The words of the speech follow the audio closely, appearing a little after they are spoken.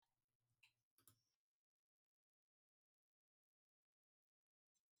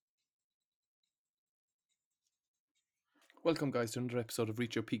Welcome, guys, to another episode of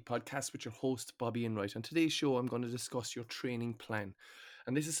Reach Your Peak podcast with your host, Bobby Enright. On today's show, I'm going to discuss your training plan.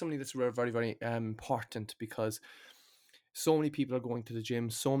 And this is something that's very important because so many people are going to the gym,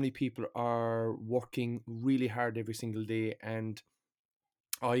 so many people are working really hard every single day. And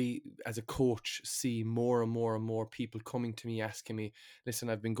I, as a coach, see more and more people coming to me asking me, listen,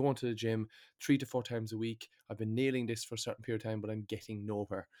 I've been going to the gym 3 to 4 times a week. I've been nailing this for a certain period of time, but I'm getting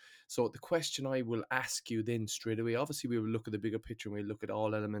nowhere. So the question I will ask you then straight away, obviously we will look at the bigger picture and we'll look at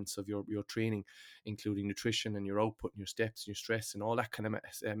all elements of your training, including nutrition and your output and your steps and your stress and all that kind of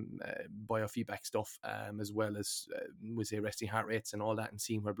biofeedback stuff, as well as, we say, resting heart rates and all that and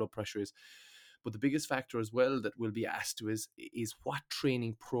seeing where blood pressure is. But the biggest factor as well that will be asked to is what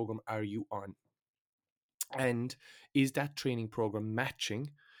training program are you on? And is that training program matching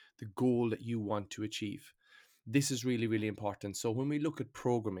the goal that you want to achieve? This is really important. So when we look at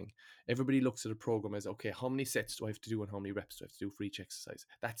programming, everybody looks at a program as, okay, how many sets do I have to do and how many reps do I have to do for each exercise?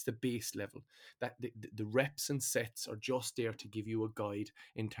 That's the base level. That the reps and sets are just there to give you a guide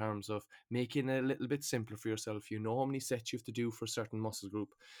in terms of making it a little bit simpler for yourself. You know how many sets you have to do for a certain muscle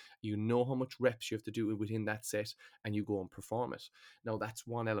group. You know how much reps you have to do within that set, and you go and perform it. Now, that's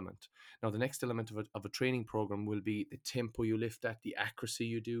one element. Now, the next element of a training program will be the tempo you lift at, the accuracy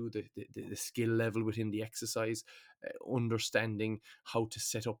you do, the skill level within the exercise, understanding how to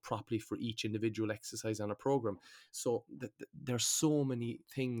set up properly for each individual exercise on a program. So there's so many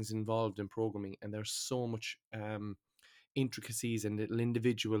things involved in programming, and there's so much intricacies and little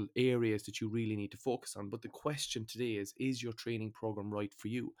individual areas that you really need to focus on. But the question today is your training program right for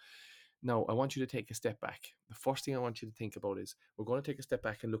you? Now, I want you to take a step back. The first thing I want you to think about is we're going to take a step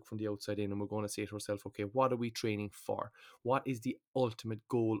back and look from the outside in, and we're going to say to ourselves, okay, what are we training for? What is the ultimate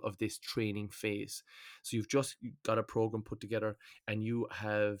goal of this training phase? So you've just got a program put together and you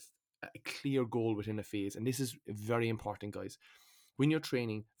have a clear goal within a phase. And this is very important, guys. When you're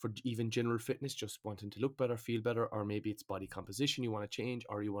training for even general fitness, just wanting to look better, feel better, or maybe it's body composition you want to change,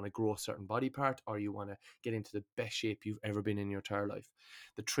 or you want to grow a certain body part, or you want to get into the best shape you've ever been in your entire life,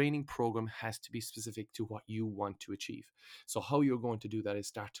 the training program has to be specific to what you want to achieve. So how you're going to do that is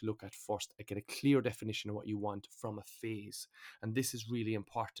start to look at first, get a clear definition of what you want from a phase. And this is really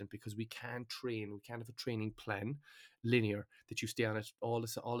important because we can't have a training plan linear that you stay on it all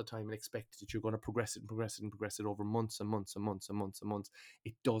the time and expect that you're going to progress it over months and months and months and months and months.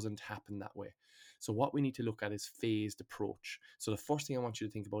 It doesn't happen that way. So what we need to look at is phased approach. So the first thing I want you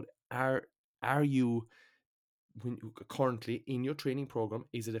to think about, are you, when currently in your training program,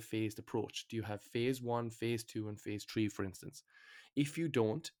 is it a phased approach? Do you have phase 1, phase 2, and phase 3, for instance? If you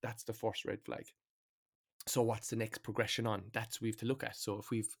don't, that's the first red flag. So what's the next progression on? That's what we have to look at. So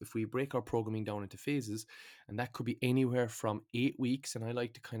if we break our programming down into phases, and that could be anywhere from 8 weeks, and I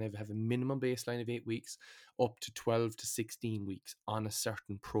like to kind of have a minimum baseline of 8 weeks, up to 12 to 16 weeks on a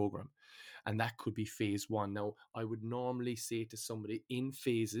certain program. And that could be phase 1. Now, I would normally say to somebody, in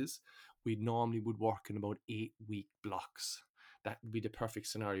phases, we normally would work in about 8-week blocks. That would be the perfect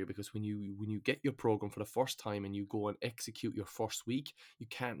scenario, because when you get your program for the first time and you go and execute your first week, you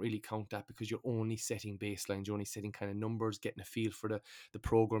can't really count that because you're only setting baselines, you're only setting kind of numbers, getting a feel for the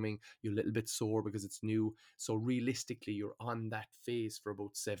programming. You're a little bit sore because it's new. So realistically, you're on that phase for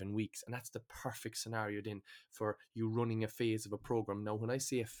about 7 weeks, and that's the perfect scenario then for you running a phase of a program. Now, when I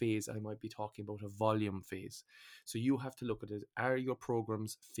say a phase, I might be talking about a volume phase. So you have to look at it. Are your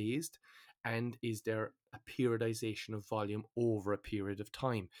programs phased? And is there a periodization of volume over a period of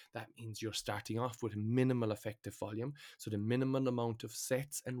time? That means you're starting off with a minimal effective volume. So the minimum amount of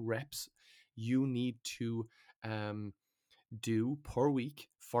sets and reps you need to do per week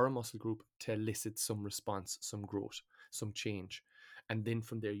for a muscle group to elicit some response, some growth, some change. And then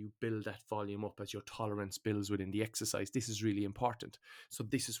from there, you build that volume up as your tolerance builds within the exercise. This is really important. So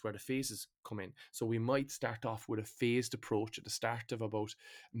this is where the phases come in. So we might start off with a phased approach at the start of about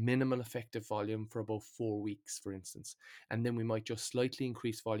minimal effective volume for about 4 weeks, for instance. And then we might just slightly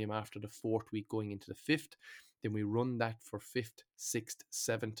increase volume after the 4th week going into the 5th. Then we run that for 5th, 6th,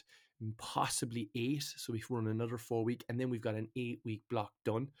 7th, possibly 8. So we run another 4 week, and then we've got an 8-week block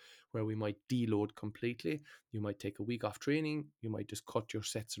done where we might deload completely. You might take a week off training. You might just cut your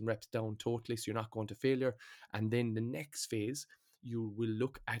sets and reps down totally, so you're not going to failure. And then the next phase, you will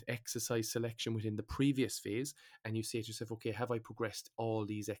look at exercise selection within the previous phase, and you say to yourself, okay, have I progressed all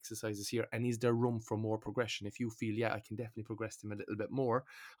these exercises here, and is there room for more progression? If you feel, yeah, I can definitely progress them a little bit more,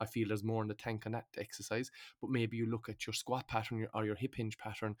 I feel there's more in the tank on that exercise. But maybe you look at your squat pattern or your hip hinge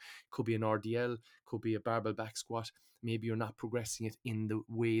pattern, could be an RDL, could be a barbell back squat. Maybe you're not progressing it in the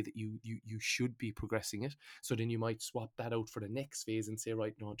way that you should be progressing it. So then you might swap that out for the next phase and say,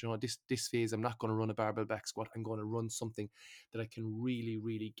 right, no, do you know, this phase I'm not going to run a barbell back squat. I'm going to run something that I can really,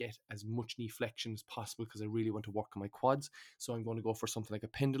 really get as much knee flexion as possible, because I really want to work on my quads. So I'm going to go for something like a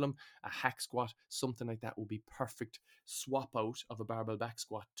pendulum, a hack squat, something like that will be perfect swap out of a barbell back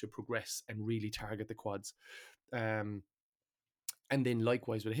squat to progress and really target the quads. And then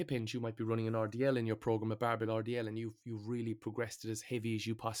likewise with a hip hinge, you might be running an RDL in your program, a barbell RDL, and you've really progressed it as heavy as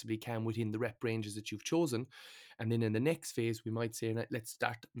you possibly can within the rep ranges that you've chosen. And then in the next phase, we might say, let's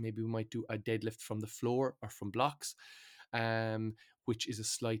start, maybe we might do a deadlift from the floor or from blocks, which is a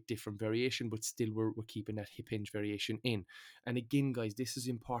slight different variation, but still we're keeping that hip hinge variation in. And again, guys, this is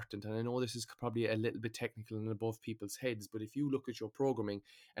important. And I know this is probably a little bit technical and above people's heads, but if you look at your programming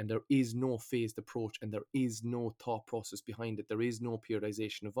and there is no phased approach and there is no thought process behind it, there is no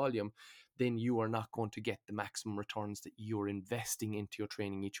periodization of volume, then you are not going to get the maximum returns that you're investing into your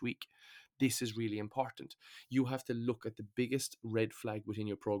training each week. This is really important. You have to look at the biggest red flag within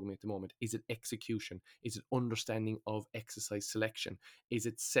your program at the moment. Is it execution? Is it understanding of exercise selection? Is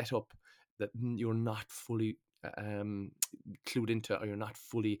it set up that you're not fully clued into, or you're not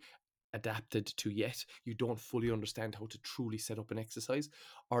fully adapted to yet? You don't fully understand how to truly set up an exercise.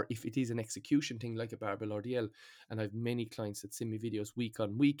 Or if it is an execution thing like a barbell RDL, and I've many clients that send me videos week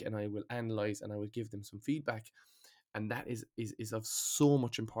on week, and I will analyze and I will give them some feedback, and that is of so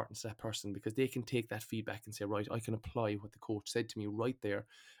much importance to that person, because they can take that feedback and say, right, I can apply what the coach said to me right there,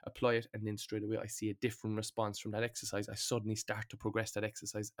 apply it, and then straight away I see a different response from that exercise. I suddenly start to progress that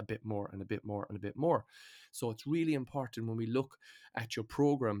exercise a bit more and a bit more and a bit more. So it's really important when we look at your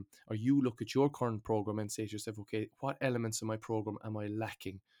program, or you look at your current program, and say to yourself, okay, what elements of my program am I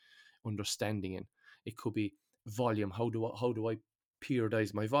lacking understanding in? It could be volume. How do I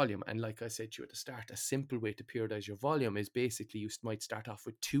periodize my volume? And like I said to you at the start, a simple way to periodize your volume is basically you might start off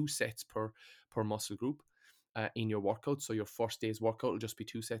with 2 sets per muscle group in your workout. So your first day's workout will just be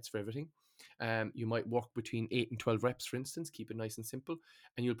 2 sets for everything. You might work between 8 and 12 reps, for instance. Keep it nice and simple,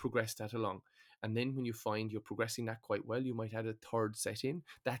 and you'll progress that along. And then when you find you're progressing that quite well, you might add a third set in.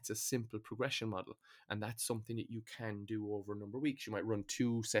 That's a simple progression model, and that's something that you can do over a number of weeks. You might run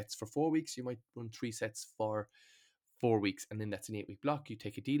 2 sets for 4 weeks. You might run 3 sets for 4 weeks, and then that's an 8-week block. You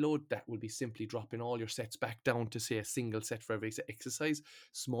take a deload. That will be simply dropping all your sets back down to, say, a single set for every exercise.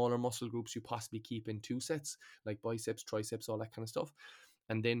 Smaller muscle groups you possibly keep in 2 sets, like biceps, triceps, all that kind of stuff.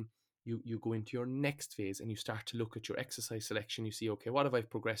 And then you go into your next phase and you start to look at your exercise selection. You see, okay, what have I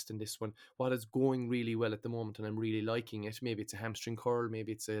progressed in this one? What is going really well at the moment and I'm really liking it? Maybe it's a hamstring curl,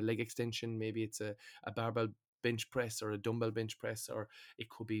 maybe it's a leg extension, maybe it's a barbell bench press or a dumbbell bench press, or it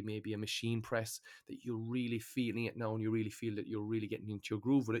could be maybe a machine press that you're really feeling it now and you really feel that you're really getting into your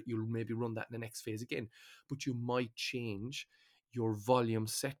groove with it. You'll maybe run that in the next phase again, but you might change your volume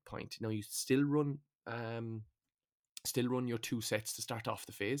set point. Now you still run your 2 sets to start off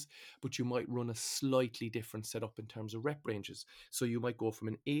the phase, but you might run a slightly different setup in terms of rep ranges. So you might go from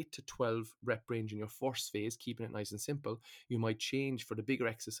an 8 to 12 rep range in your first phase, keeping it nice and simple. You might change for the bigger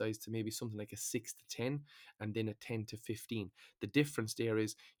exercise to maybe something like a 6 to 10 and then a 10 to 15. The difference there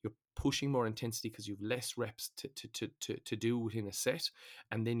is you're pushing more intensity because you've less reps to do within a set.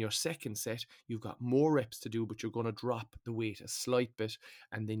 And then your second set, you've got more reps to do, but you're going to drop the weight a slight bit,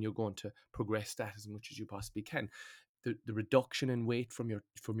 and then you're going to progress that as much as you possibly can. The reduction in weight from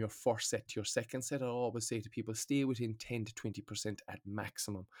your first set to your second set, I always say to people, stay within 10 to 20% at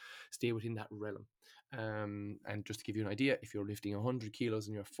maximum. Stay within that realm. And just to give you an idea, if you're lifting 100 kilos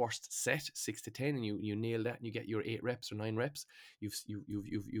in your first set, 6 to 10, and you nail that and you get your 8 reps or 9 reps, you've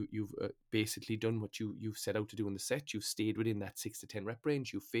basically done what you've set out to do in the set. You've stayed within that 6 to 10 rep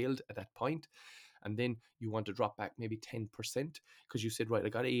range. You failed at that point, and then you want to drop back maybe 10% because you said, right, I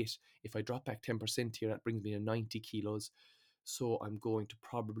got 8. If I drop back 10% here, that brings me to 90 kilos. So I'm going to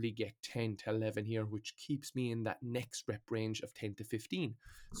probably get 10 to 11 here, which keeps me in that next rep range of 10 to 15.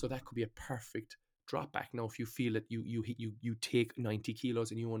 So that could be a perfect drop back. Now, if you feel that you take 90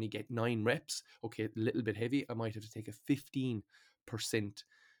 kilos and you only get 9 reps, okay, a little bit heavy, I might have to take a 15%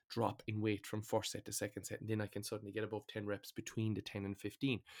 drop in weight from first set to second set, and then I can suddenly get above 10 reps between the 10 and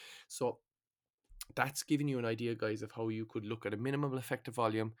 15. So that's giving you an idea, guys, of how you could look at a minimum effective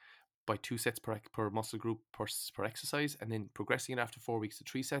volume, by 2 sets per muscle group per exercise, and then progressing it after 4 weeks to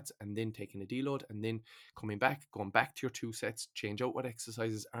 3 sets, and then taking a deload, and then going back to your 2 sets, change out what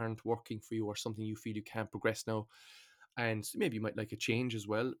exercises aren't working for you or something you feel you can't progress now. And maybe you might like a change as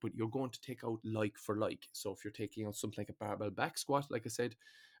well, but you're going to take out like for like. So if you're taking out something like a barbell back squat, like I said,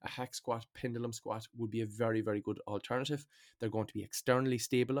 a hack squat, pendulum squat would be a very, very good alternative. They're going to be externally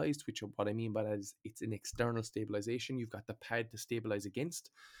stabilized, which what I mean by that is it's an external stabilization. You've got the pad to stabilize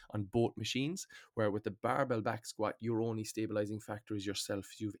against on both machines, where with the barbell back squat, your only stabilizing factor is yourself.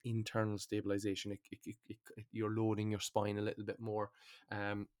 You've internal stabilization. You're loading your spine a little bit more.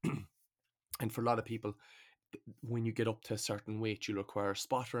 And for a lot of people, when you get up to a certain weight, you'll require a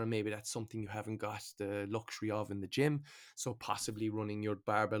spotter, and maybe that's something you haven't got the luxury of in the gym. So possibly running your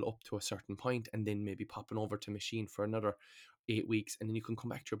barbell up to a certain point and then maybe popping over to machine for another 8 weeks, and then you can come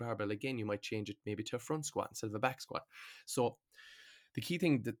back to your barbell again. You might change it maybe to a front squat instead of a back squat. So the key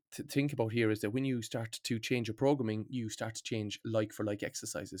thing to think about here is that when you start to change your programming, you start to change like for like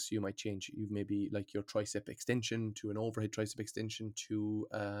exercises. So you might change, you maybe like your tricep extension to an overhead tricep extension to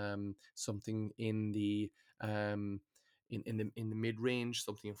something in the um, in the mid range,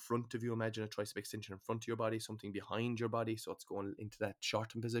 something in front of you. Imagine a tricep extension in front of your body, something behind your body, so it's going into that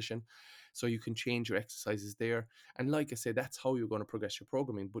shortened position. So you can change your exercises there. And like I said, that's how you're going to progress your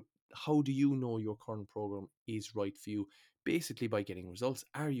programming. But how do you know your current program is right for you? Basically by getting results.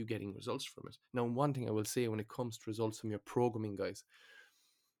 Are you getting results from it? Now, one thing I will say when it comes to results from your programming, guys,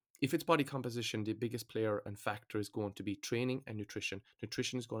 if it's body composition, the biggest player and factor is going to be training and nutrition.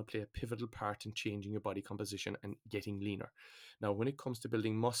 Nutrition is going to play a pivotal part in changing your body composition and getting leaner. Now, when it comes to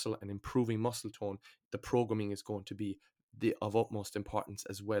building muscle and improving muscle tone, the programming is going to be of utmost importance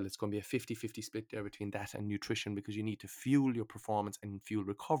as well. It's going to be a 50-50 split there between that and nutrition, because you need to fuel your performance and fuel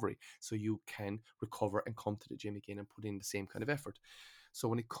recovery so you can recover and come to the gym again and put in the same kind of effort. So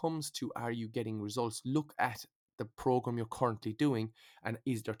when it comes to are you getting results, look at the program you're currently doing and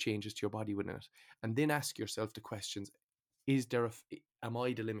is there changes to your body within it, and then ask yourself the questions: is there am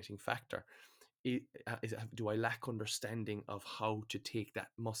I the limiting factor? Do I lack understanding of how to take that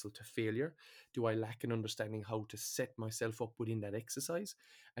muscle to failure? Do I lack an understanding how to set myself up within that exercise?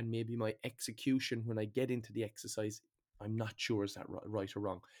 And maybe my execution when I get into the exercise, I'm not sure is that right or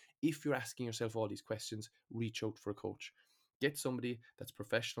wrong. If you're asking yourself all these questions, reach out for a coach. Get somebody that's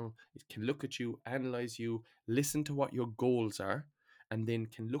professional. It can look at you, analyze you, listen to what your goals are, and then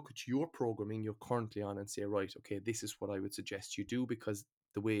can look at your programming you're currently on and say, right, okay, this is what I would suggest you do, because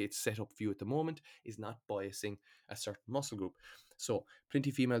the way it's set up for you at the moment is not biasing a certain muscle group. So plenty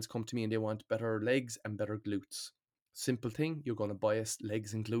of females come to me and they want better legs and better glutes. Simple thing, you're going to bias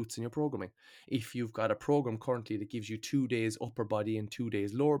legs and glutes in your programming. If you've got a program currently that gives you 2 days upper body and 2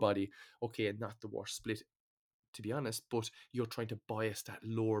 days lower body, okay, not the worst split, to be honest, but you're trying to bias that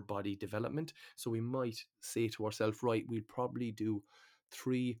lower body development. So we might say to ourselves, right, we'll probably do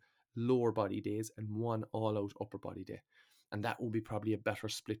 3 lower body days and 1 all-out upper body day. And that will be probably a better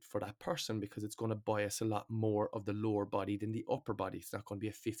split for that person, because it's going to bias a lot more of the lower body than the upper body. It's not going to be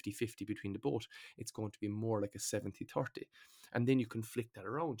a 50-50 between the both. It's going to be more like a 70-30. And then you can flick that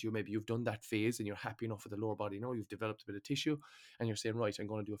around. Maybe you've done that phase and you're happy enough with the lower body now, you've developed a bit of tissue, and you're saying, right, I'm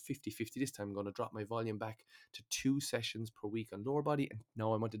going to do a 50-50 this time. I'm going to drop my volume back to 2 sessions per week on lower body, and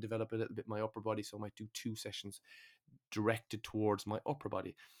now I want to develop a little bit my upper body, so I might do 2 sessions directed towards my upper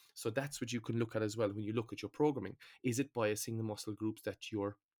body. So that's what you can look at as well when you look at your programming. Is it biasing the muscle groups that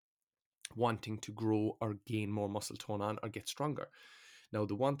you're wanting to grow or gain more muscle tone on or get stronger? Now,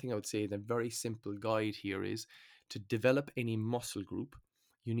 the one thing I would say, the very simple guide here is to develop any muscle group,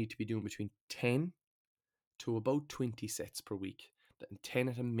 you need to be doing between 10 to about 20 sets per week, 10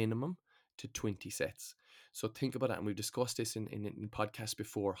 at a minimum to 20 sets. So think about that. And we've discussed this in podcasts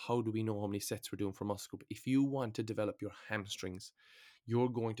before. How do we know how many sets we're doing for muscle group? If you want to develop your hamstrings, you're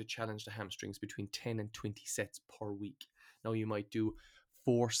going to challenge the hamstrings between 10 and 20 sets per week. Now, you might do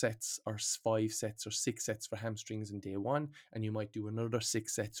 4 sets or 5 sets or 6 sets for hamstrings in day one, and you might do another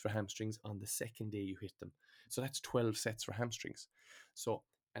 6 sets for hamstrings on the second day you hit them. So that's 12 sets for hamstrings. So,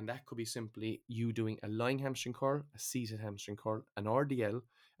 and that could be simply you doing a lying hamstring curl, a seated hamstring curl, an RDL,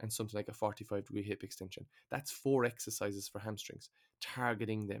 and something like a 45-degree hip extension. That's 4 exercises for hamstrings,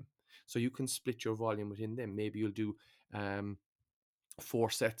 targeting them. So you can split your volume within them. Maybe you'll do 4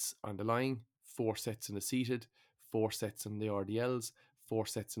 sets on the lying, 4 sets in the seated, 4 sets in the RDLs, 4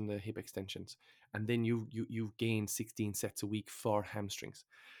 sets in the hip extensions, and then you gain 16 sets a week for hamstrings,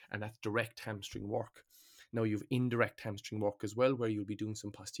 and that's direct hamstring work. Now you've indirect hamstring work as well, where you'll be doing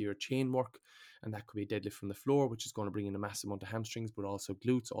some posterior chain work, and that could be a deadlift from the floor, which is going to bring in a massive amount of hamstrings, but also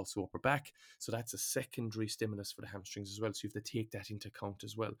glutes, also upper back. So that's a secondary stimulus for the hamstrings as well. So you have to take that into account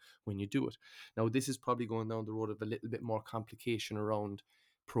as well when you do it. Now this is probably going down the road of a little bit more complication around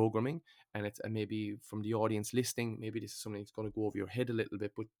programming, and it's, and maybe from the audience listening, maybe this is something that's going to go over your head a little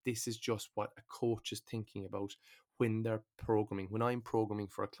bit, but this is just what a coach is thinking about when they're programming. When I'm programming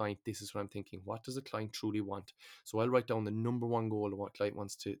for a client, this is what I'm thinking: what does a client truly want? So I'll write down the number one goal of what client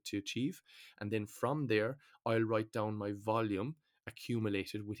wants to achieve, and then from there I'll write down my volume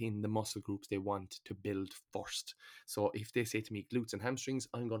accumulated within the muscle groups they want to build first. So if they say to me glutes and hamstrings,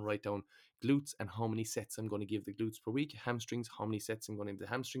 I'm going to write down glutes and how many sets I'm going to give the glutes per week, hamstrings, how many sets I'm going to give the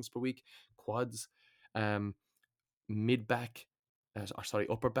hamstrings per week, quads, um, mid back,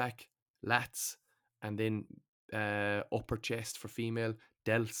 upper back, lats, and then upper chest for female,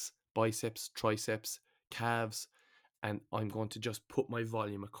 delts, biceps, triceps, calves, and I'm going to just put my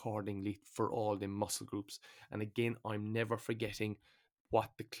volume accordingly for all the muscle groups. And again, I'm never forgetting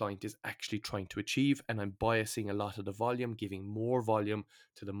what the client is actually trying to achieve, and I'm biasing a lot of the volume, giving more volume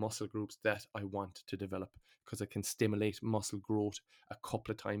to the muscle groups that I want to develop, because I can stimulate muscle growth a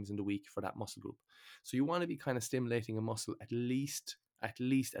couple of times in the week for that muscle group. So you want to be kind of stimulating a muscle at least at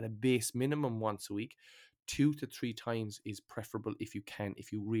a base minimum once a week. 2 to 3 times is preferable if you can,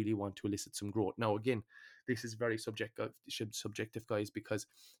 if you really want to elicit some growth. Now again, this is very subjective, guys, because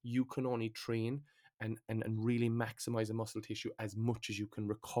you can only train and really maximize a muscle tissue as much as you can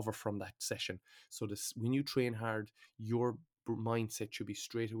recover from that session. So this, when you train hard, your mindset should be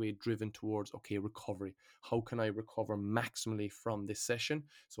straight away driven towards, okay, recovery. How can I recover maximally from this session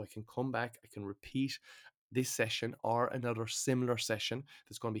so I can come back, I can repeat this session or another similar session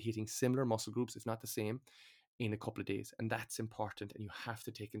that's going to be hitting similar muscle groups, if not the same, in a couple of days. And that's important, and you have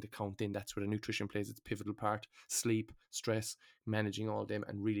to take into account then that's where the nutrition plays its pivotal part: sleep, stress, managing all them,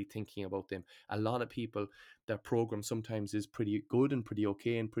 and really thinking about them. A lot of people, their program sometimes is pretty good and pretty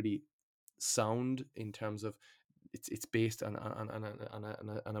okay and pretty sound in terms of it's based on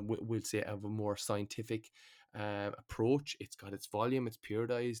a we'll say of a more scientific approach. It's got its volume, it's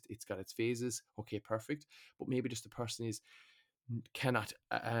periodized, it's got its phases. Okay, perfect. But maybe just the person is cannot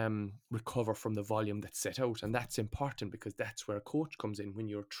recover from the volume that's set out, and that's important, because that's where a coach comes in. When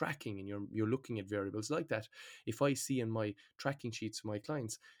you're tracking and you're looking at variables like that, if I see in my tracking sheets for my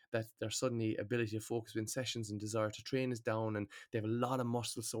clients that their suddenly ability to focus in sessions and desire to train is down, and they have a lot of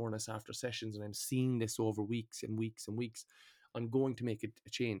muscle soreness after sessions, and I'm seeing this over weeks and weeks and weeks, I'm going to make a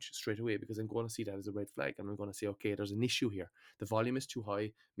change straight away, because I'm going to see that as a red flag, and I'm going to say, okay, there's an issue here. The volume is too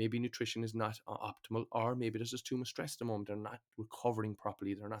high. Maybe nutrition is not optimal, or maybe there's just too much stress at the moment. They're not recovering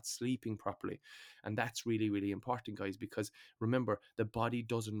properly. They're not sleeping properly. And that's really, really important, guys, because remember, the body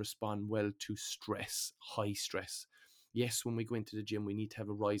doesn't respond well to stress, high stress. Yes, when we go into the gym, we need to have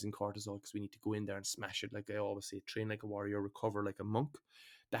a rise in cortisol, because we need to go in there and smash it. Like I always say, train like a warrior, recover like a monk.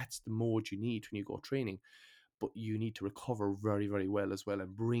 That's the mode you need when you go training. But you need to recover very, very well as well,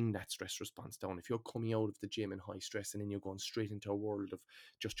 and bring that stress response down. If you're coming out of the gym in high stress and then you're going straight into a world of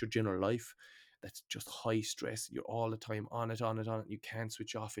just your general life that's just high stress, you're all the time on it, you can't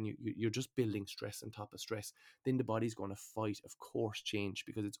switch off, and you're just building stress on top of stress, then the body's going to fight, of course, change,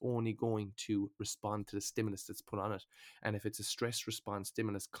 because it's only going to respond to the stimulus that's put on it. And if it's a stress response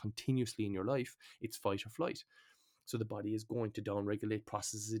stimulus continuously in your life, it's fight or flight. So the body is going to downregulate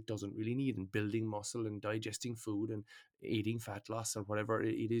processes it doesn't really need, and building muscle and digesting food and eating fat loss or whatever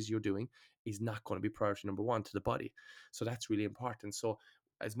it is you're doing is not going to be priority number one to the body. So that's really important. So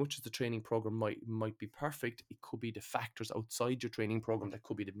as much as the training program might be perfect, it could be the factors outside your training program that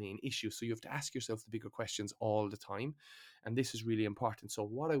could be the main issue. So you have to ask yourself the bigger questions all the time, and this is really important. So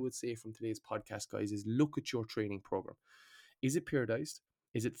what I would say from today's podcast, guys, is look at your training program. Is it periodized?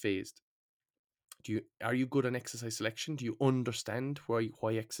 Is it phased? Are you good on exercise selection? Do you understand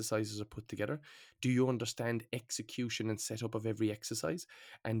why exercises are put together? Do you understand execution and setup of every exercise?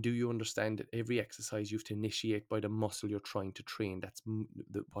 And do you understand that every exercise you have to initiate by the muscle you're trying to train? That's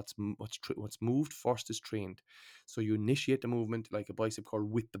what's moved first is trained. So you initiate the movement like a bicep curl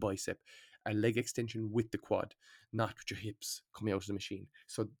with the bicep, a leg extension with the quad, not with your hips coming out of the machine.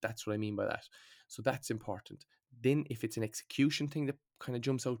 So that's what I mean by that. So that's important. Then if it's an execution thing that kind of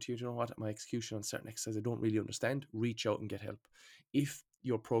jumps out to you, you know what, my execution on certain exercises I don't really understand, reach out and get help. If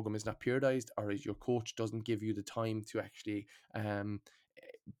your program is not periodized, or your coach doesn't give you the time to actually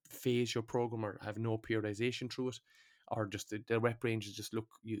phase your program, or have no periodization through it, or just the rep ranges just look,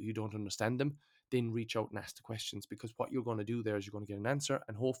 you don't understand them, then reach out and ask the questions, because what you're going to do there is you're going to get an answer,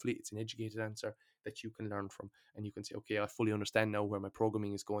 and hopefully it's an educated answer that you can learn from. And you can say, okay, I fully understand now where my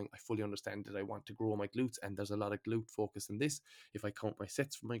programming is going. I fully understand that I want to grow my glutes, and there's a lot of glute focus in this. If I count my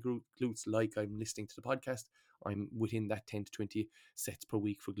sets for my glutes, like I'm listening to the podcast, I'm within that 10 to 20 sets per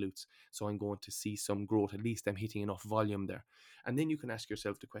week for glutes. So I'm going to see some growth. At least I'm hitting enough volume there. And then you can ask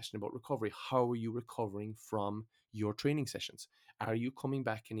yourself the question about recovery. How are you recovering from your training sessions? Are you coming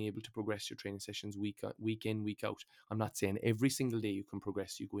back and able to progress your training sessions week in, week out? I'm not saying every single day you can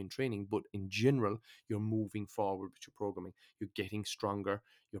progress, you go in training, but in general, you're moving forward with your programming. You're getting stronger.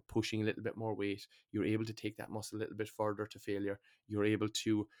 You're pushing a little bit more weight. You're able to take that muscle a little bit further to failure. You're able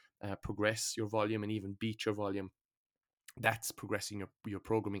to progress your volume and even beat your volume. That's progressing your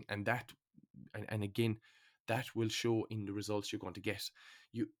programming, and and again, that will show in the results you're going to get.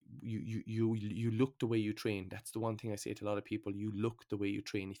 You look the way you train. That's the one thing I say to a lot of people. You look the way you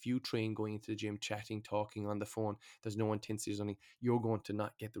train. If you train going into the gym, chatting, talking on the phone, there's no intensity, there's nothing, you're going to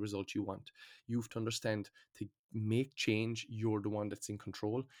not get the result you want. You have to understand, to make change, you're the one that's in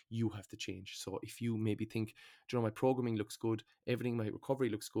control. You have to change. So if you maybe think, my programming looks good, everything, my recovery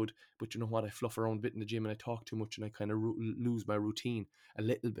looks good, but you know what, I fluff around a bit in the gym and I talk too much and I kind of lose my routine a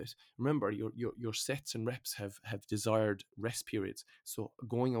little bit. Remember, your sets and reps have desired rest periods. So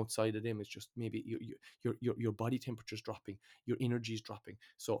going outside of them is just maybe your body temperature is dropping, your energy is dropping.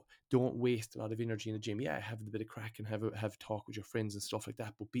 So don't waste a lot of energy in the gym. Yeah, have a bit of crack and have talk with your friends and stuff like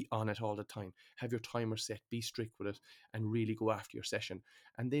that, but be on it all the time. Have your timer set, be strict with it, and really go after your session.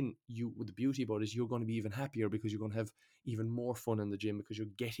 And then the beauty about it is you're going to be even happier, because you're going to have even more fun in the gym, because you're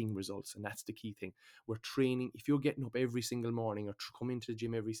getting results. And that's the key thing. We're training. If you're getting up every single morning or coming to the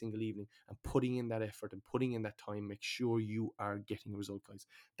gym every single evening and putting in that effort and putting in that time, make sure you are getting a result, guys.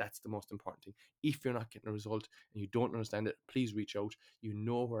 That's the most important thing. If you're not getting a result and you don't understand it, please reach out. You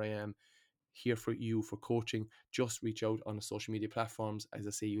know where I am, here for you for coaching. Just reach out on the social media platforms. As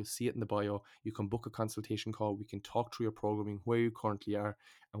I say, you'll see it in the bio. You can book a consultation call. We can talk through your programming, where you currently are,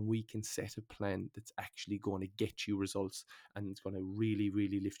 and we can set a plan that's actually going to get you results, and it's going to really,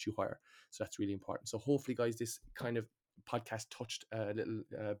 really lift you higher. So that's really important. So hopefully, guys, this kind of podcast touched a little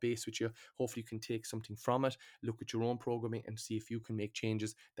base with you. Hopefully you can take something from it, look at your own programming, and see if you can make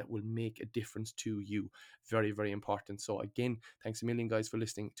changes that will make a difference to you. Very, very important. So again, thanks a million, guys, for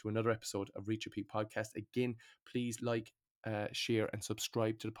listening to another episode of Reach Your Peak podcast. Again, please like, share and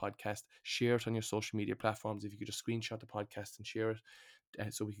subscribe to the podcast. Share it on your social media platforms. If you could just screenshot the podcast and share it,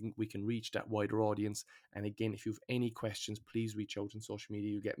 so we can reach that wider audience. And again, if you have any questions, please reach out on social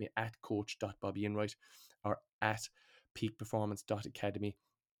media. You get me at coach.bobbyenright or at peakperformance.academy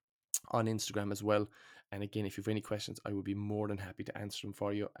on Instagram as well. And again, if you have any questions, I would be more than happy to answer them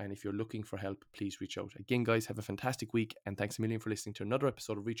for you. And if you're looking for help, please reach out. Again, guys, have a fantastic week, and thanks a million for listening to another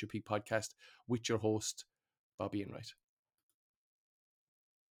episode of Reach Your Peak podcast with your host, Bobby Enright.